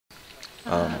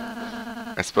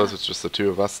I suppose it's just the two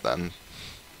of us then.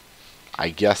 I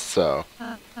guess so.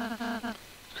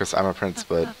 Chris, I'm a prince,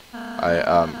 but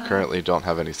I currently don't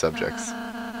have any subjects.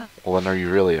 Well, then are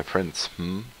you really a prince?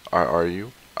 Are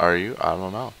you? Are you? I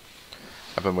don't know.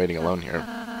 I've been waiting alone here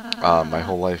my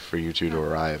whole life for you two to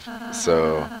arrive.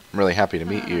 So, I'm really happy to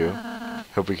meet you.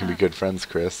 Hope we can be good friends,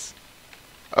 Chris.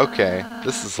 Okay,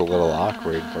 this is a little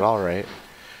awkward, but alright.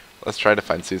 Let's try to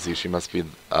find Susie. She must be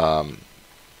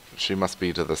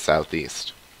to the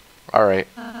southeast. Alright.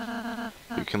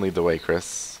 You can lead the way,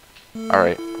 Chris.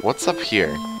 Alright, what's up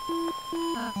here?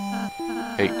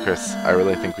 Hey, Chris, I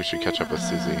really think we should catch up with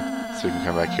Susie, so we can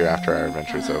come back here after our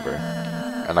adventure's over.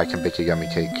 And I can bake a yummy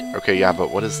cake. Okay, yeah,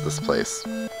 but what is this place?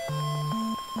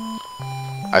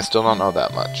 I still don't know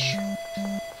that much.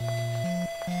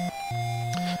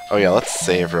 Oh yeah, let's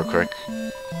save real quick.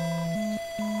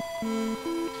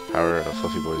 Power of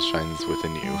Fluffy Boys shines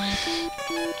within you.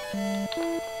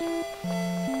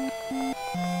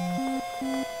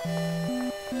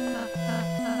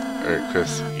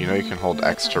 Chris, you know you can hold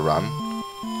X to run?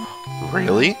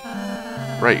 Really?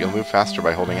 Right, you'll move faster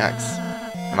by holding X.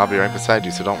 And I'll be right beside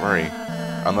you, so don't worry.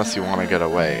 Unless you want to get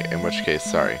away, in which case,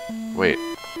 sorry. Wait.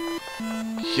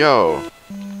 Yo!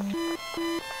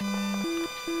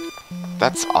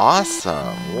 That's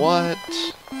awesome! What?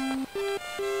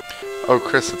 Oh,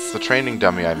 Chris, it's the training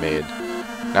dummy I made.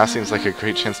 Now seems like a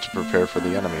great chance to prepare for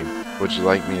the enemy. Would you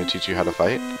like me to teach you how to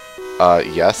fight?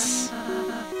 Yes.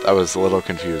 I was a little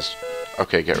confused.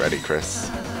 Okay, get ready,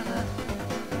 Chris.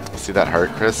 See that heart,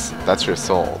 Chris? That's your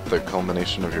soul, the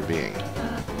culmination of your being.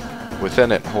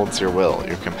 Within it holds your will,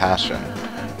 your compassion,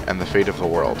 and the fate of the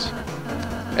world.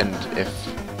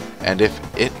 And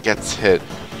if it gets hit,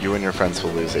 you and your friends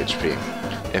will lose HP.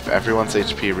 If everyone's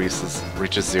HP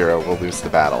reaches 0, we'll lose the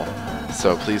battle.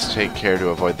 So please take care to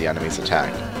avoid the enemy's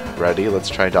attack. Ready? Let's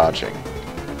try dodging.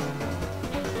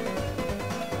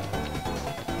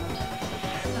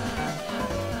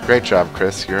 Great job,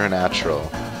 Chris. You're a natural.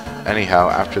 Anyhow,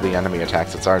 after the enemy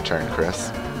attacks, it's our turn,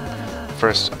 Chris.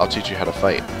 First, I'll teach you how to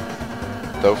fight.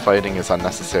 Though fighting is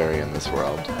unnecessary in this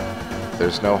world,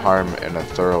 there's no harm in a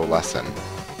thorough lesson.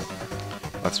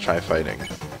 Let's try fighting.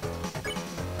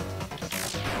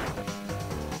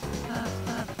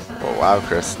 Oh, wow,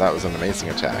 Chris, that was an amazing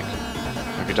attack.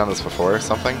 Have you done this before or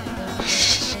something?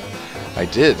 I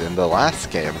did, in the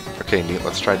last game. Okay, neat,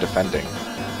 let's try defending.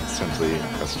 Simply,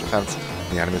 as defense,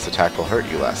 the enemy's attack will hurt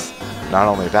you less. Not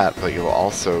only that, but you will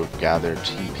also gather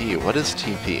TP. What is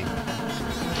TP?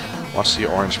 Watch the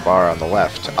orange bar on the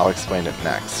left. I'll explain it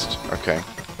next. Okay.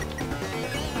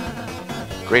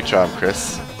 Great job,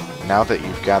 Chris. Now that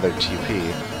you've gathered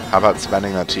TP, how about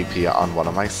spending that TP on one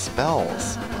of my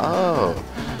spells? Oh,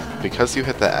 because you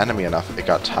hit the enemy enough, it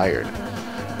got tired.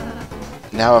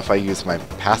 Now if I use my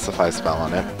pacify spell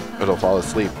on it, it'll fall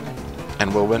asleep,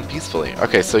 and we'll win peacefully.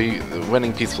 Okay, so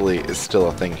winning peacefully is still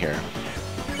a thing here.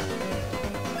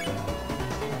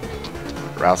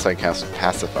 Rouse I cast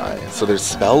Pacify. So there's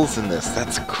spells in this.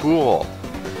 That's cool.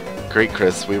 Great,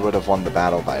 Chris. We would have won the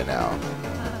battle by now.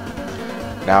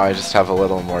 Now I just have a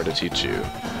little more to teach you.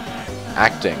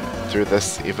 Acting. Through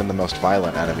this, even the most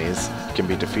violent enemies can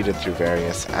be defeated through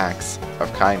various acts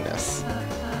of kindness.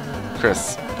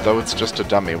 Chris, though it's just a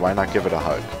dummy, why not give it a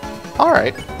hug?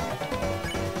 Alright.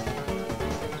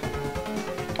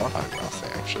 Or hug, I'll say,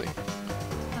 actually.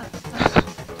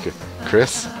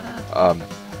 Chris?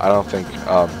 I don't think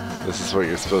this is what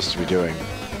you're supposed to be doing,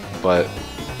 but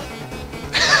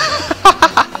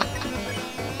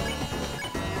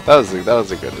that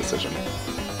was a good decision.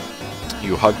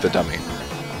 You hugged the dummy.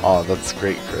 Oh, that's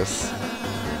great, Chris.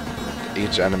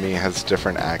 Each enemy has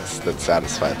different acts that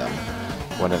satisfy them.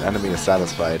 When an enemy is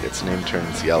satisfied, its name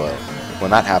turns yellow.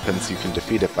 When that happens, you can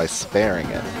defeat it by sparing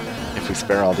it. If we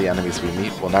spare all the enemies we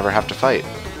meet, we'll never have to fight.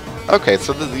 Okay,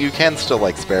 so you can still,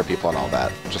 like, spare people and all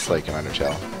that, just like in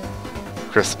Undertale.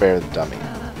 Chris spared the dummy.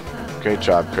 Great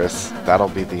job, Chris. That'll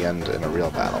be the end in a real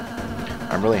battle.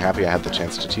 I'm really happy I had the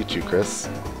chance to teach you, Chris.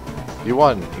 You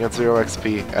won! You got 0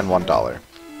 XP and $1.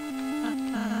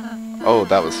 Oh,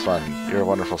 that was fun. You're a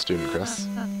wonderful student, Chris.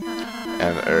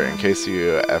 And in case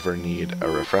you ever need a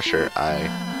refresher, I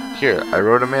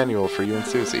wrote a manual for you and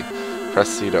Susie. Press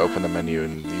C to open the menu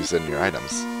and use it in your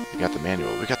items. We got the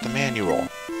manual. We got the manual!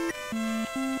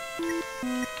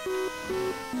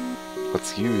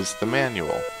 Let's use the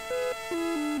manual.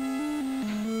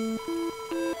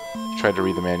 Tried to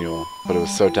read the manual, but it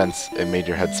was so dense it made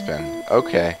your head spin.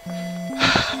 Okay.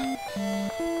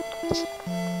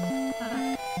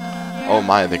 Oh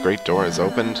my, the great door is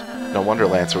opened? No wonder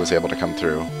Lancer was able to come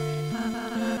through.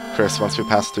 Chris, once we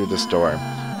pass through this door,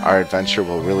 our adventure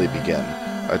will really begin.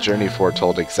 a journey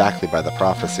foretold exactly by the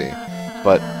prophecy.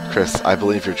 But, Chris, I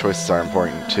believe your choices are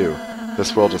important too.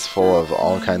 This world is full of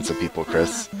all kinds of people,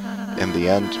 Chris. In the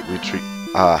end,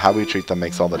 how we treat them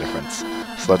makes all the difference.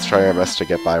 So let's try our best to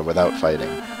get by without fighting.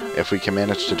 If we can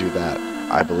manage to do that,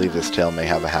 I believe this tale may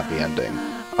have a happy ending.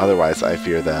 Otherwise, I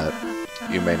fear that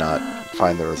you may not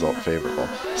find the result favorable.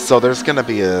 So there's gotta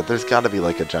be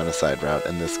like a genocide route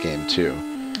in this game too.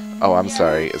 Oh, I'm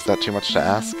sorry. Is that too much to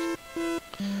ask?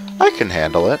 I can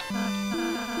handle it.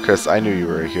 Chris, I knew you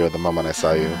were a hero the moment I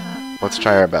saw you. Let's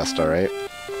try our best, alright?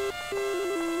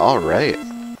 Alright.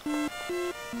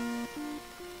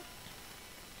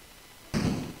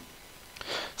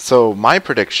 So, my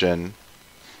prediction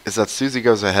is that Susie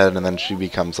goes ahead and then she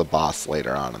becomes a boss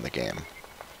later on in the game.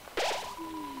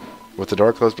 With the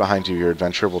door closed behind you, your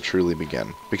adventure will truly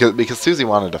begin. Because Susie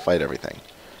wanted to fight everything.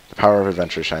 The power of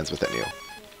adventure shines within you.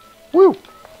 Woo!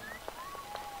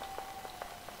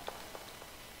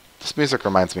 This music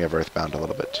reminds me of Earthbound a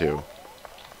little bit too.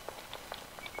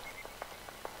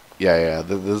 Yeah,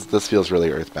 this feels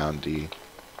really Earthbound-y.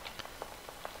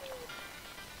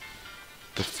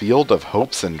 The Field of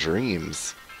Hopes and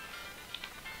Dreams.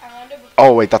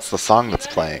 Oh wait, that's the song that's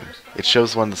playing. It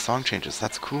shows when the song changes.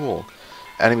 That's cool.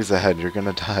 Enemies ahead, you're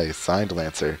gonna die. Signed,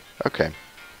 Lancer. Okay.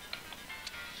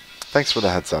 Thanks for the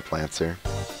heads up, Lancer.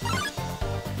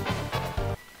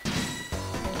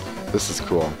 This is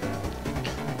cool.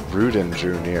 Ruden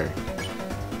drew near.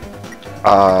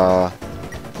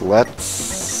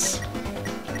 Let's...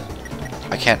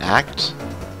 I can't act?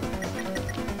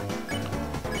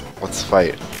 Let's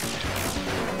fight.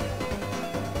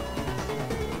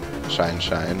 Shine,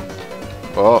 shine.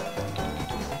 Oh!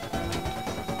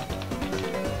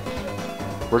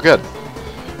 We're good.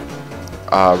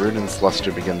 Runen's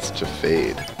luster begins to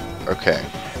fade. Okay.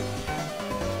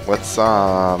 Let's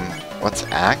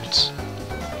act.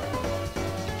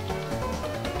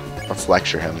 Let's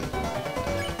lecture him.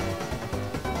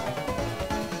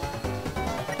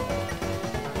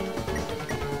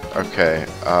 Okay,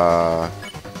 well,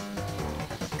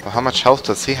 how much health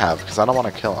does he have? Because I don't want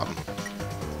to kill him.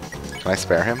 Can I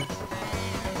spare him?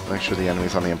 Make sure the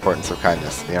enemies on the importance of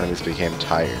kindness. The enemies became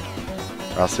tired.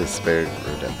 Or else they spared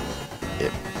Ruden.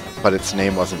 But its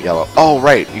name wasn't yellow. Oh,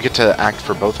 right! You get to act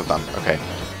for both of them. Okay.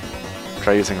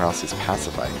 Try using Ralsei's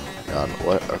pacifying gun.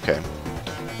 What? Okay.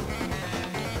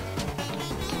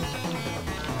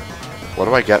 What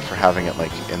do I get for having it,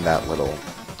 like, in that little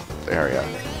area?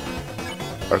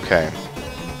 Okay.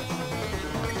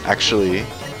 Actually,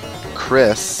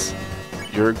 Chris,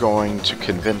 you're going to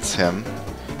convince him,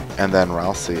 and then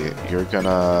Ralsei, you're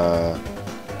gonna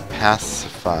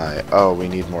pacify. Oh, we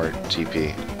need more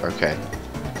TP. Okay.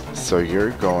 So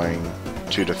you're going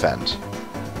to defend.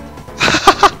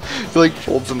 He like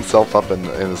folds himself up in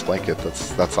his blanket.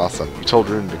 That's awesome. You told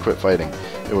Rune to quit fighting.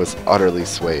 It was utterly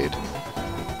swayed.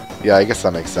 Yeah, I guess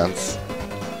that makes sense.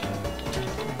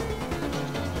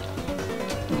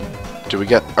 Do we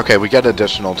get... Okay, we get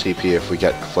additional TP if we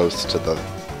get close to the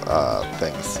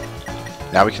things.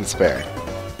 Now we can spare.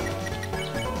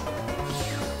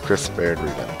 Chris spared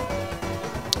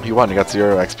Ruden. You won. You got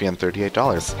 0 XP and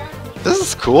 $38. This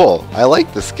is cool. I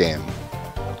like this game.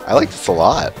 I like this a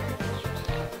lot.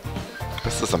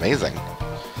 This is amazing.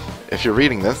 If you're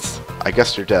reading this, I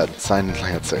guess you're dead. Signed,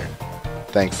 Lancer.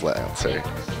 Thanks, Lancer.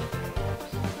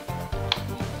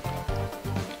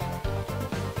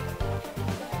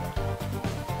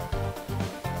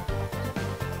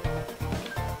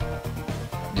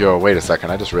 Yo, wait a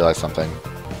second. I just realized something.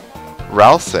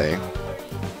 Ralsei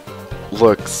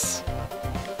looks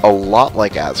a lot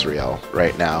like Asriel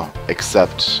right now,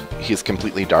 except he's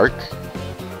completely dark.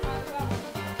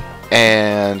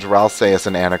 And Ralsei is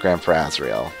an anagram for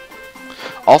Asriel.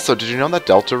 Also, did you know that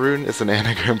DeltaRune is an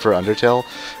anagram for Undertale?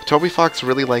 Toby Fox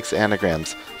really likes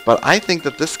anagrams, but I think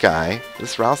that this guy,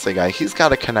 this Ralsei guy, he's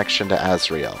got a connection to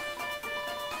Asriel.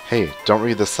 Hey, don't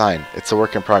read the sign. It's a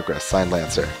work in progress. Signed,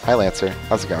 Lancer. Hi, Lancer.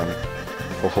 How's it going?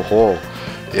 Ho ho ho.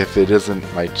 If it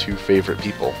isn't my 2 favorite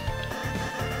people.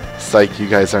 Psych, you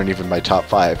guys aren't even my top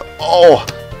 5. Oh!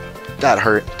 That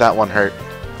hurt. That one hurt.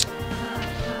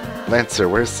 Lancer,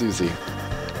 where's Susie?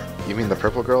 You mean the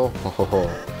purple girl? Ho ho ho.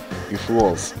 You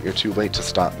fools. You're too late to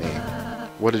stop me.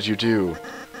 What did you do?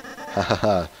 Ha ha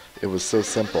ha. It was so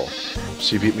simple.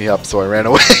 She beat me up, so I ran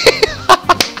away.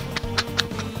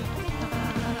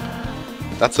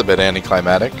 That's a bit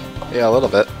anticlimactic. Yeah, a little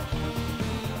bit.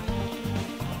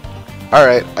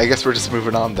 Alright, I guess we're just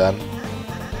moving on then.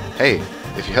 Hey,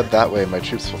 if you head that way, my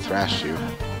troops will thrash you.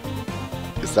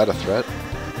 Is that a threat?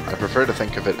 I prefer to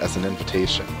think of it as an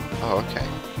invitation. Oh, okay.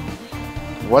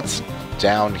 What's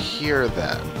down here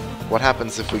then? What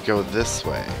happens if we go this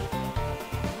way?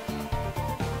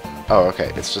 Oh,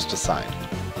 okay, it's just a sign.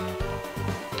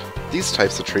 These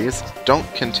types of trees don't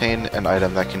contain an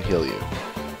item that can heal you.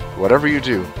 Whatever you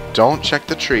do, don't check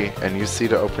the tree and use C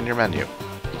to open your menu.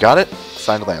 You got it?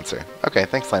 Signed, Lancer. Okay,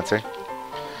 thanks, Lancer.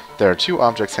 There are 2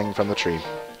 objects hanging from the tree.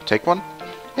 Take one?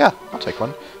 Yeah, I'll take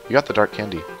one. You got the dark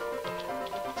candy.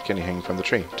 Candy hanging from the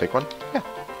tree. Take one? Yeah.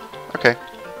 Okay.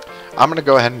 I'm going to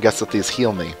go ahead and guess that these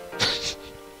heal me.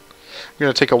 I'm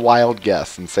going to take a wild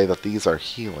guess and say that these are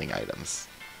healing items.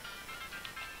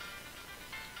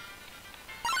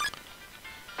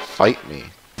 Fight me.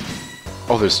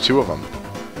 Oh, there's 2 of them.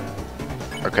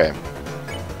 Okay.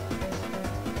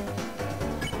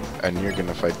 And you're going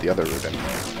to fight the other rune.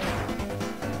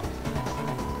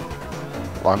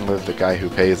 Long live the guy who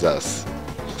pays us.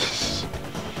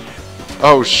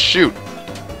 Oh, shoot!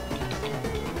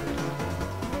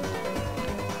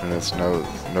 And there's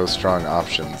no strong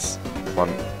options.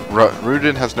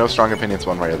 Rune has no strong opinions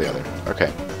one way or the other.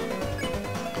 Okay.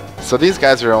 So these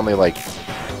guys are only like...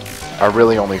 are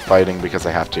really only fighting because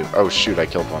I have to. Oh, shoot, I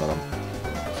killed one of them.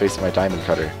 Face my diamond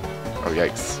cutter. Oh,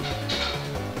 yikes.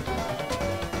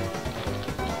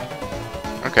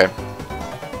 Okay.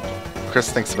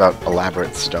 Chris thinks about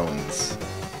elaborate stones.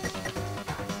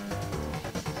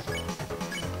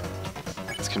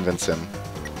 Let's convince him.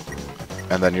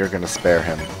 And then you're gonna spare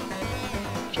him.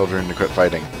 Children to quit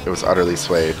fighting. It was utterly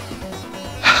swayed.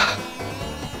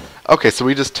 Okay, so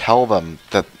we just tell them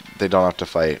that they don't have to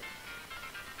fight.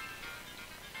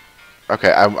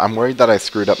 Okay, I'm worried that I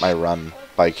screwed up my run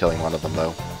by killing one of them,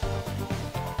 though.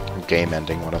 Game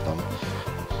ending one of them.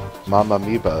 Mama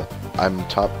Amoeba, I'm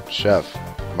top chef.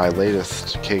 My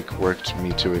latest cake worked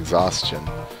me to exhaustion,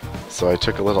 so I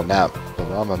took a little nap. But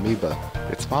Mama Amoeba,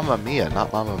 it's Mama Mia,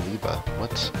 not Mama Amoeba.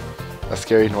 What? A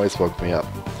scary noise woke me up.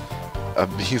 A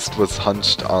beast was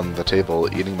hunched on the table,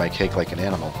 eating my cake like an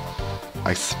animal.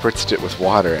 I spritzed it with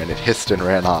water, and it hissed and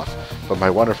ran off. But my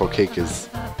wonderful cake is...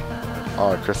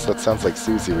 Oh, Chris, that sounds like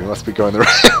Susie. We must be going the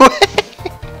right way.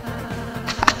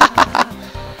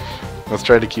 Let's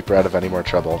try to keep her out of any more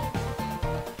trouble.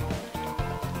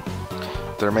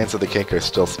 The remains of the cake are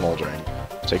still smoldering.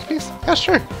 Take a piece? Yeah,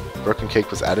 sure. Broken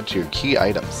cake was added to your key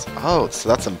items. Oh, so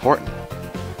that's important.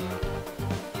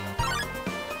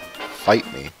 Fight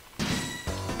me.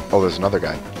 Oh, there's another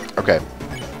guy. Okay.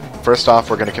 First off,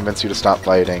 we're going to convince you to stop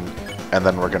fighting, and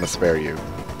then we're going to spare you.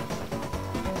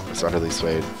 It's utterly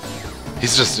swayed.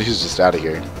 He's just out of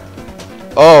here.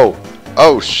 Oh!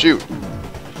 Oh, shoot!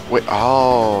 Wait,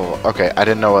 oh! Okay, I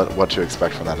didn't know what to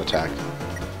expect from that attack.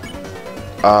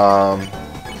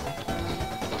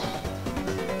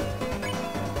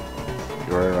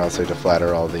 You are aroused to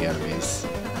flatter all the enemies.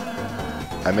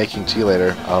 I'm making tea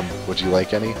later. Would you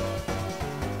like any?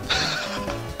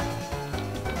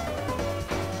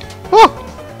 Oh!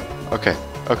 Okay,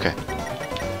 okay.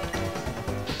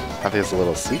 I think it's a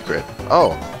little secret.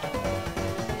 Oh.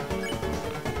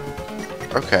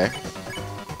 Okay.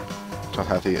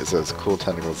 Hathi is those cool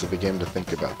tentacles. It began to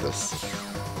think about this.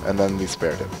 And then we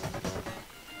spared him.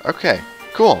 Okay,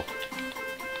 cool.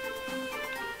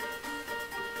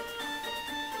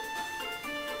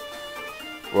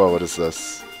 Whoa, what is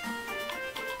this?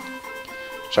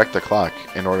 Check the clock.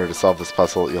 In order to solve this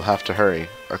puzzle, you'll have to hurry.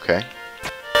 Okay.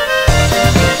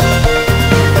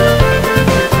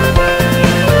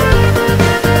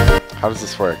 How does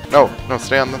this work? No, no,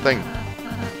 stay on the thing.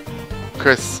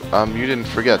 Chris, you didn't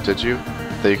forget, did you?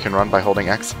 That you can run by holding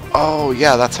X? Oh,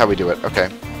 yeah, that's how we do it. Okay.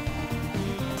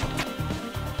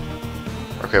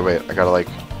 Okay, wait, I gotta, like...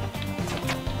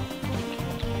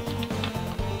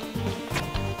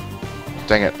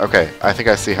 Dang it. Okay, I think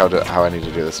I see how I need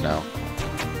to do this now.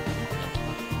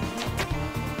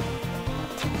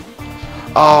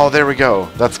 Oh, there we go.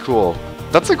 That's cool.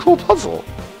 That's a cool puzzle.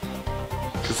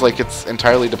 Because, like, it's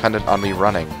entirely dependent on me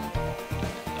running.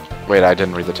 Wait, I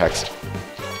didn't read the text.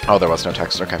 Oh, there was no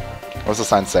text. Okay. What does the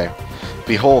sign say?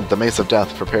 Behold, the maze of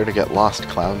death. Prepare to get lost,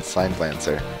 clown. Signed,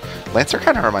 Lancer. Lancer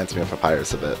kind of reminds me of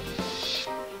Papyrus a bit.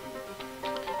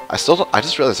 I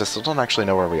just realized I still don't actually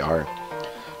know where we are.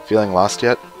 Feeling lost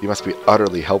yet? You must be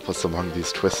utterly helpless among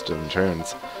these twists and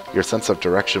turns. Your sense of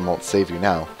direction won't save you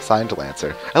now. Signed,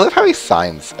 Lancer. I love how he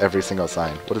signs every single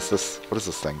sign. What is this? What is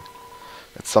this thing?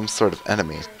 It's some sort of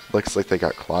enemy. Looks like they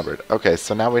got clobbered. Okay,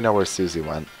 so now we know where Susie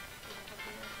went.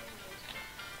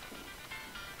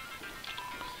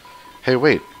 Hey,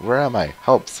 wait. Where am I?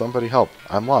 Help. Somebody help.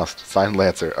 I'm lost. Signed,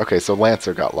 Lancer. Okay, so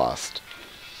Lancer got lost.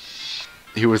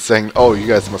 He was saying, oh, you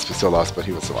guys must be so lost, but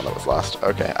he was the one that was lost.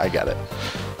 Okay, I get it.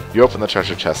 You open the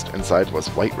treasure chest. Inside was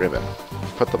white ribbon.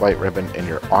 Put the white ribbon in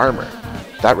your armor.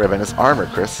 That ribbon is armor,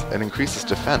 Chris. It increases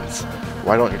defense.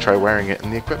 Why don't you try wearing it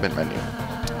in the equipment menu?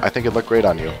 I think it'd look great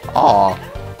on you. Aww.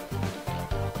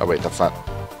 Oh wait, that's not...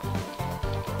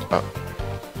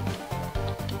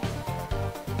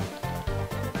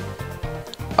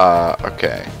 Oh.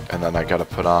 Okay. And then I gotta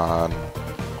put on...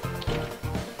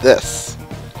 this.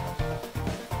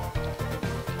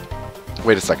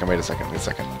 Wait a second. Wait,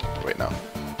 no.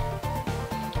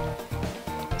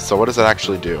 So what does it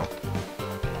actually do?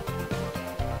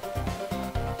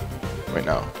 Wait,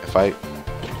 no. If I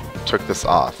took this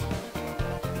off,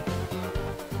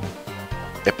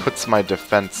 it puts my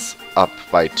defense up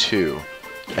by 2,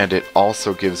 and it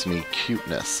also gives me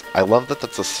cuteness. I love that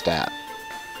that's a stat.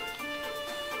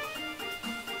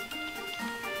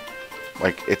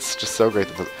 Like, it's just so great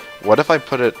that what if I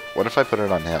put it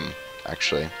on him,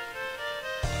 actually?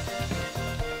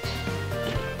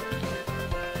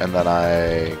 And then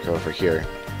I go over here.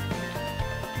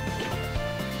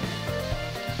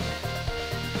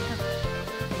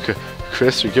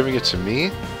 Chris, you're giving it to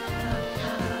me?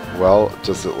 Well,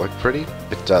 does it look pretty?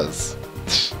 It does.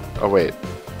 Oh wait.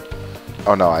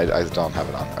 Oh no, I don't have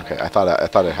it on. Okay, I thought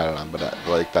I had it on, but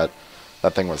like that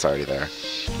thing was already there.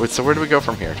 Wait, so where do we go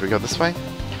from here? Do we go this way?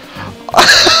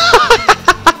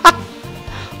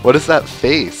 What is that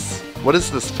face? What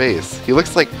is this face? He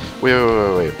looks like...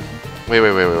 Wait.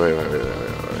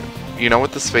 You know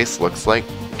what this face looks like,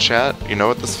 chat? You know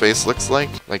what this face looks like?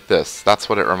 Like this. That's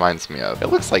what it reminds me of. It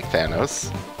looks like Thanos.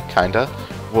 Kinda.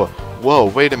 Whoa,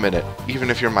 wait a minute. Even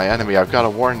if you're my enemy, I've gotta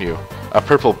warn you. A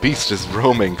purple beast is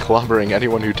roaming, clobbering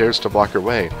anyone who dares to block her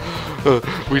way.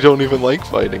 We don't even like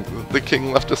fighting. The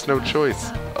king left us no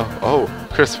choice. Oh,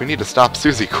 Chris, we need to stop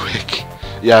Susie quick.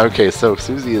 Yeah, okay, so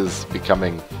Susie is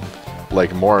becoming,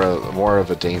 like, more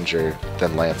of a danger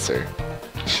than Lancer.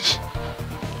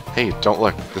 Hey, don't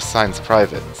look. This sign's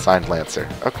private. Signed Lancer.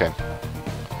 Okay.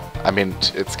 I mean,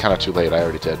 it's kind of too late. I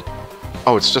already did.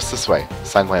 Oh, it's just this way.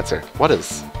 Signed Lancer. What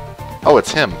is? Oh,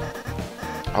 it's him.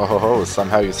 Oh ho ho,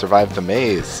 somehow you survived the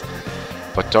maze.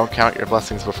 But don't count your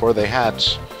blessings before they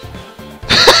hatch.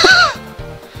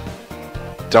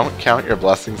 Don't count your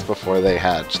blessings before they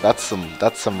hatch. That's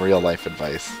some real life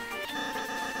advice.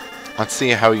 Let's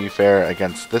see how you fare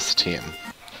against this team.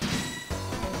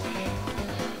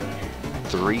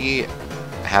 3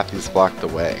 halfies blocked the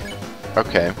way.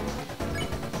 Okay.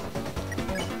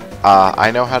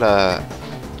 I know how to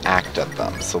act at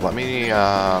them, so let me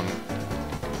out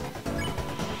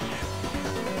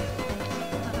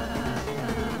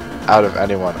of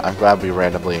anyone, I'm glad we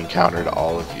randomly encountered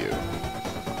all of you.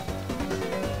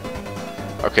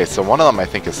 Okay, so one of them I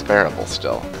think is spareable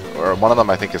still. Or one of them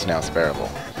I think is now spareable.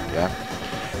 Yeah?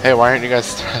 Hey, why aren't you guys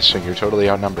smashing? You're totally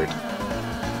outnumbered.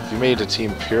 You made a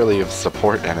team purely of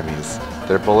support enemies.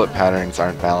 Their bullet patterns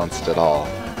aren't balanced at all.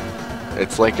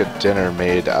 It's like a dinner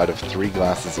made out of 3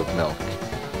 glasses of milk.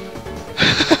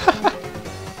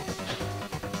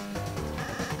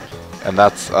 And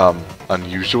that's,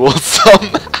 unusual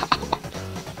somehow.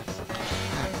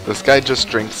 This guy just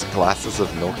drinks glasses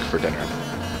of milk for dinner.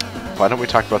 Why don't we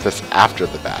talk about this after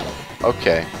the battle?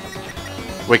 Okay.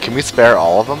 Wait, can we spare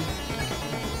all of them?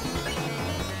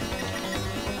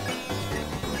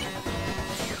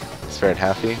 Spared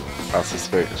Happy? Also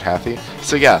spared Happy.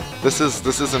 So yeah, this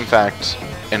is in fact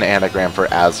an anagram for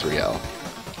Azrael.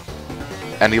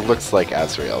 And he looks like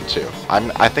Azrael too.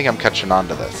 I think I'm catching on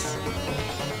to this.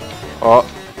 Oh.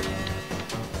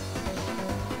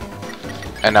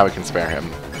 And now we can spare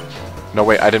him. No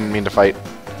wait, I didn't mean to fight.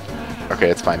 Okay,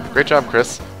 it's fine. Great job,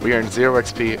 Chris. We earned 0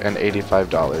 XP and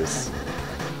 $85.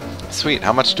 Sweet,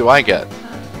 how much do I get?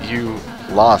 You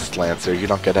lost, Lancer. You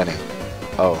don't get any.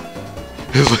 Oh.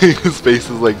 His face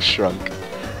is like shrunk.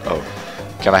 Oh.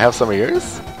 Can I have some of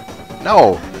yours?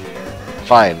 No!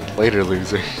 Fine. Later,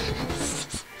 loser.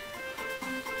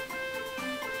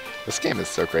 This game is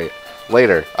so great.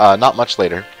 Later. Not much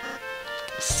later.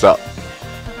 Sup?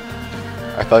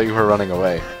 I thought you were running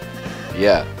away.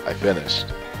 Yeah, I finished.